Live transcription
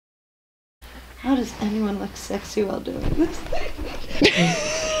How does anyone look sexy while doing this?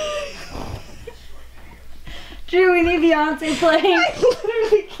 Drew, we need Beyonce playing. I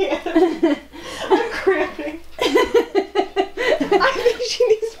literally can't. I'm cramping. I think she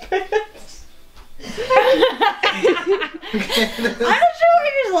needs pants. I'm not sure why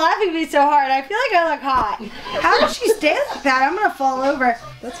you're just laughing at me so hard. I feel like I look hot. How does she stay like that? I'm gonna fall over.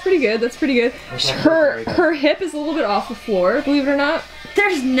 That's pretty good. That's pretty good. Her hip is a little bit off the floor, believe it or not.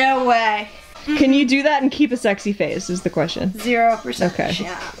 There's no way. Can you do that and keep a sexy face is the question. 0% Okay.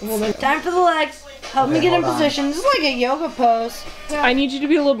 chance. Well, time for the legs. Help me get in position. This is like a yoga pose. I need you to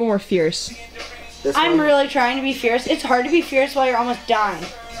be a little bit more fierce. I'm really trying to be fierce. It's hard to be fierce while you're almost dying.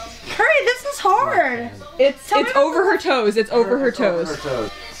 Hurry, this is hard. It's over her toes. It's over her toes.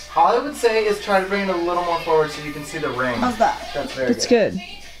 All I would say is try to bring it a little more forward so you can see the ring. How's that? That's very good. It's good.